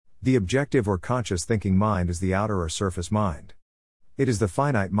The objective or conscious thinking mind is the outer or surface mind. It is the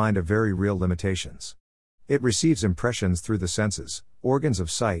finite mind of very real limitations. It receives impressions through the senses, organs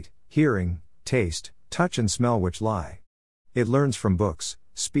of sight, hearing, taste, touch and smell which lie. It learns from books,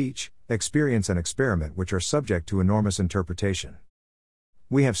 speech, experience and experiment which are subject to enormous interpretation.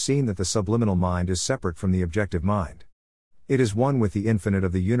 We have seen that the subliminal mind is separate from the objective mind. It is one with the infinite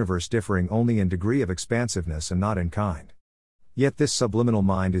of the universe, differing only in degree of expansiveness and not in kind. Yet this subliminal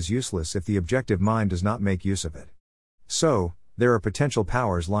mind is useless if the objective mind does not make use of it. So, there are potential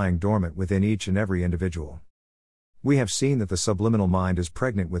powers lying dormant within each and every individual. We have seen that the subliminal mind is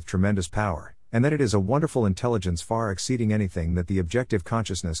pregnant with tremendous power, and that it is a wonderful intelligence far exceeding anything that the objective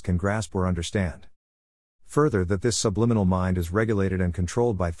consciousness can grasp or understand. Further, that this subliminal mind is regulated and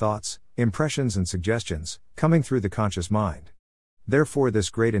controlled by thoughts, impressions and suggestions, coming through the conscious mind. Therefore this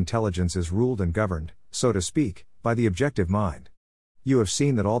great intelligence is ruled and governed, so to speak, by the objective mind. You have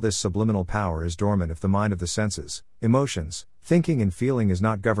seen that all this subliminal power is dormant if the mind of the senses, emotions, thinking and feeling is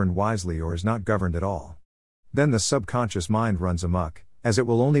not governed wisely or is not governed at all. Then the subconscious mind runs amok, as it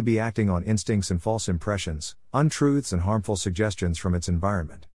will only be acting on instincts and false impressions, untruths and harmful suggestions from its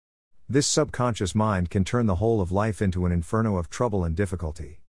environment. This subconscious mind can turn the whole of life into an inferno of trouble and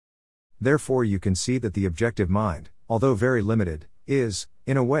difficulty. Therefore you can see that the objective mind, although very limited, is,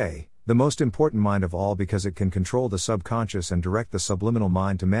 in a way, the most important mind of all because it can control the subconscious and direct the subliminal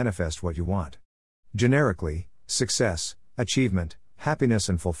mind to manifest what you want. Generically, success, achievement, happiness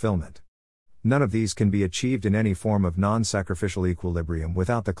and fulfillment. None of these can be achieved in any form of non-sacrificial equilibrium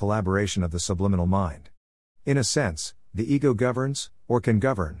without the collaboration of the subliminal mind. In a sense, the ego governs, or can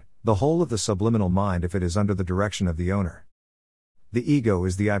govern, the whole of the subliminal mind if it is under the direction of the owner. The ego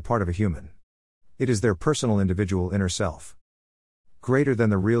is the I part of a human. It is their personal individual inner self. Greater than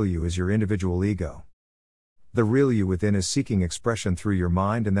the real you is your individual ego. The real you within is seeking expression through your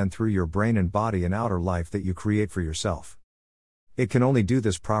mind and then through your brain and body and outer life that you create for yourself. It can only do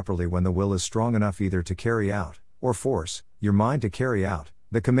this properly when the will is strong enough either to carry out, or force, your mind to carry out,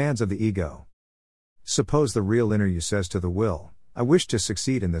 the commands of the ego. Suppose the real inner you says to the will, I wish to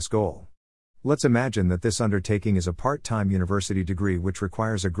succeed in this goal. Let's imagine that this undertaking is a part-time university degree which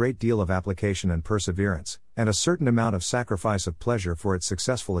requires a great deal of application and perseverance, and a certain amount of sacrifice of pleasure for its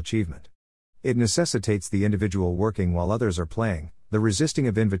successful achievement. It necessitates the individual working while others are playing, the resisting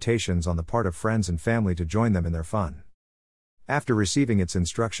of invitations on the part of friends and family to join them in their fun. After receiving its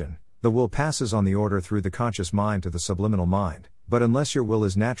instruction, the will passes on the order through the conscious mind to the subliminal mind, but unless your will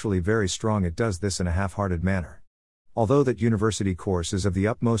is naturally very strong it does this in a half-hearted manner. Although that university course is of the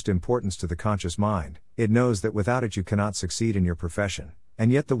utmost importance to the conscious mind, it knows that without it you cannot succeed in your profession,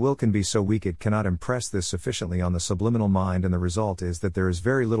 and yet the will can be so weak it cannot impress this sufficiently on the subliminal mind, and the result is that there is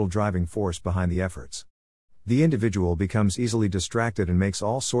very little driving force behind the efforts. The individual becomes easily distracted and makes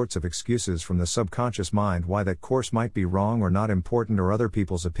all sorts of excuses from the subconscious mind why that course might be wrong or not important or other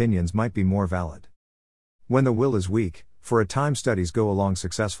people's opinions might be more valid. When the will is weak, for a time studies go along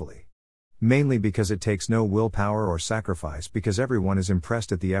successfully. Mainly because it takes no willpower or sacrifice, because everyone is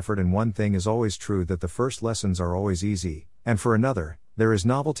impressed at the effort, and one thing is always true, that the first lessons are always easy, and for another, there is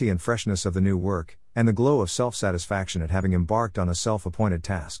novelty and freshness of the new work, and the glow of self-satisfaction at having embarked on a self-appointed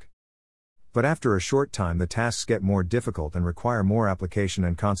task. But after a short time the tasks get more difficult and require more application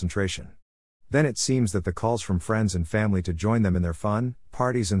and concentration. Then it seems that the calls from friends and family to join them in their fun,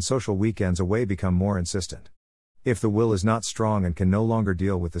 parties and social weekends away become more insistent. If the will is not strong and can no longer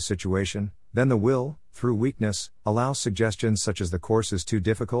deal with the situation, then the will, through weakness, allows suggestions such as the course is too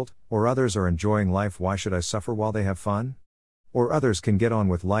difficult, or others are enjoying life, why should I suffer while they have fun? Or others can get on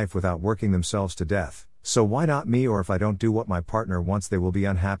with life without working themselves to death, so why not me? Or if I don't do what my partner wants they will be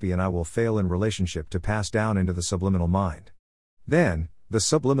unhappy and I will fail in relationship, to pass down into the subliminal mind. Then, the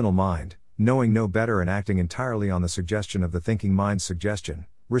subliminal mind, knowing no better and acting entirely on the suggestion of the thinking mind's suggestion,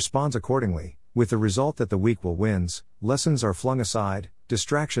 responds accordingly, with the result that the weak will wins, lessons are flung aside,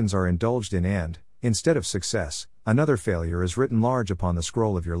 distractions are indulged in, and, instead of success, another failure is written large upon the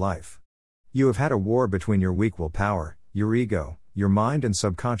scroll of your life. You have had a war between your weak willpower, your ego, your mind and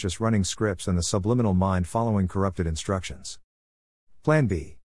subconscious running scripts, and the subliminal mind following corrupted instructions. Plan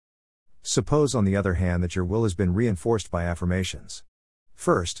B. Suppose on the other hand that your will has been reinforced by affirmations.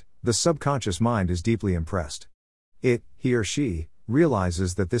 First, the subconscious mind is deeply impressed. He or she,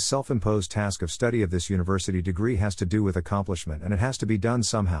 realizes that this self-imposed task of study of this university degree has to do with accomplishment, and it has to be done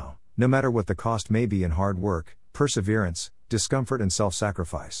somehow, no matter what the cost may be in hard work, perseverance, discomfort and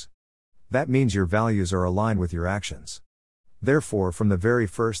self-sacrifice. That means your values are aligned with your actions. Therefore, from the very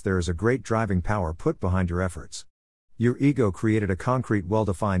first there is a great driving power put behind your efforts. Your ego created a concrete,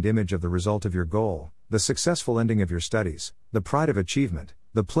 well-defined image of the result of your goal, the successful ending of your studies, the pride of achievement,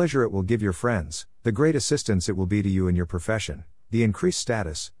 the pleasure it will give your friends, the great assistance it will be to you in your profession, the increased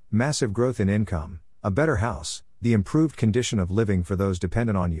status, massive growth in income, a better house, the improved condition of living for those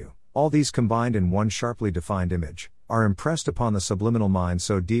dependent on you, all these combined in one sharply defined image, are impressed upon the subliminal mind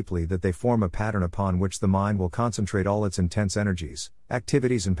so deeply that they form a pattern upon which the mind will concentrate all its intense energies,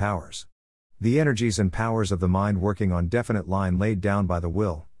 activities and powers. The energies and powers of the mind working on definite line laid down by the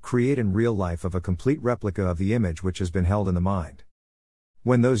will, create in real life of a complete replica of the image which has been held in the mind.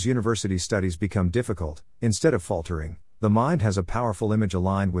 When those university studies become difficult, instead of faltering, the mind has a powerful image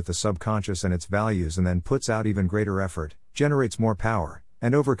aligned with the subconscious and its values and then puts out even greater effort, generates more power,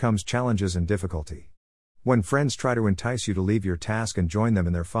 and overcomes challenges and difficulty. When friends try to entice you to leave your task and join them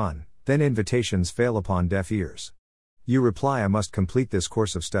in their fun, then invitations fail upon deaf ears. You reply, I must complete this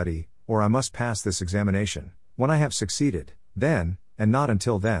course of study, or I must pass this examination. When I have succeeded, then, and not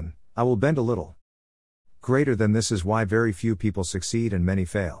until then, I will bend a little. Greater than this is why very few people succeed and many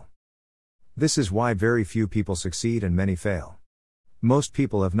fail. This is why very few people succeed and many fail. Most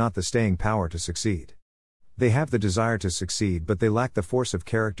people have not the staying power to succeed. They have the desire to succeed, but they lack the force of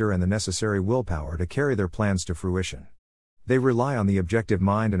character and the necessary willpower to carry their plans to fruition. They rely on the objective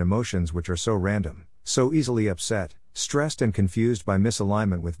mind and emotions which are so random, so easily upset, stressed and confused by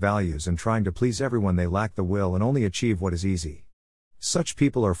misalignment with values and trying to please everyone. They lack the will and only achieve what is easy. Such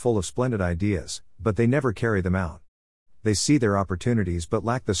people are full of splendid ideas, but they never carry them out. They see their opportunities but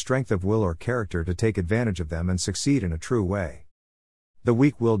lack the strength of will or character to take advantage of them and succeed in a true way. The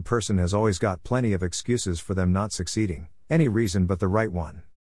weak-willed person has always got plenty of excuses for them not succeeding, any reason but the right one.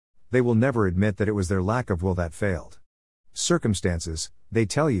 They will never admit that it was their lack of will that failed. Circumstances, they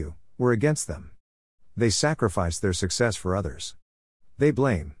tell you, were against them. They sacrifice their success for others. They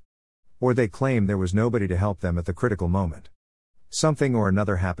blame. Or they claim there was nobody to help them at the critical moment. Something or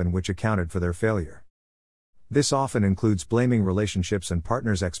another happened which accounted for their failure. This often includes blaming relationships and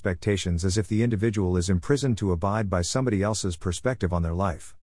partners' expectations as if the individual is imprisoned to abide by somebody else's perspective on their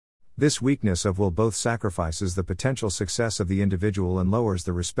life. This weakness of will both sacrifices the potential success of the individual and lowers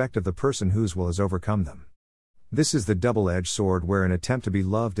the respect of the person whose will has overcome them. This is the double-edged sword where an attempt to be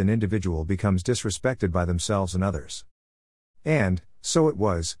loved an individual becomes disrespected by themselves and others. And, so it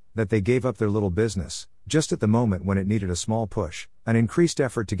was, that they gave up their little business, just at the moment when it needed a small push, an increased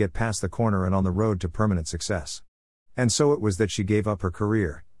effort to get past the corner and on the road to permanent success. And so it was that she gave up her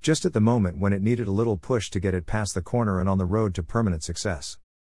career, just at the moment when it needed a little push to get it past the corner and on the road to permanent success.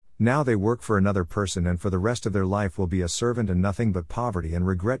 Now they work for another person and for the rest of their life will be a servant and nothing but poverty and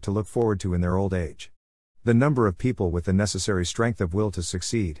regret to look forward to in their old age. The number of people with the necessary strength of will to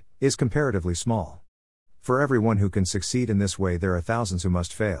succeed is comparatively small. For everyone who can succeed in this way, there are thousands who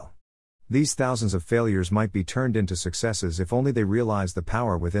must fail. These thousands of failures might be turned into successes if only they realized the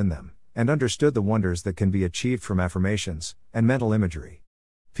power within them, and understood the wonders that can be achieved from affirmations and mental imagery.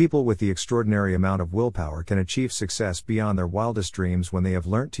 People with the extraordinary amount of willpower can achieve success beyond their wildest dreams when they have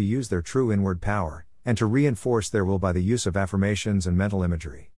learnt to use their true inward power, and to reinforce their will by the use of affirmations and mental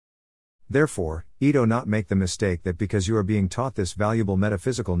imagery. Therefore, do not make the mistake that because you are being taught this valuable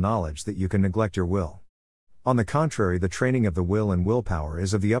metaphysical knowledge that you can neglect your will. On the contrary, the training of the will and willpower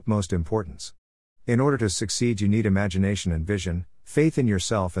is of the utmost importance. In order to succeed, you need imagination and vision, faith in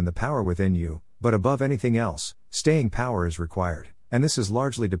yourself and the power within you, but above anything else, staying power is required, and this is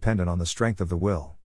largely dependent on the strength of the will.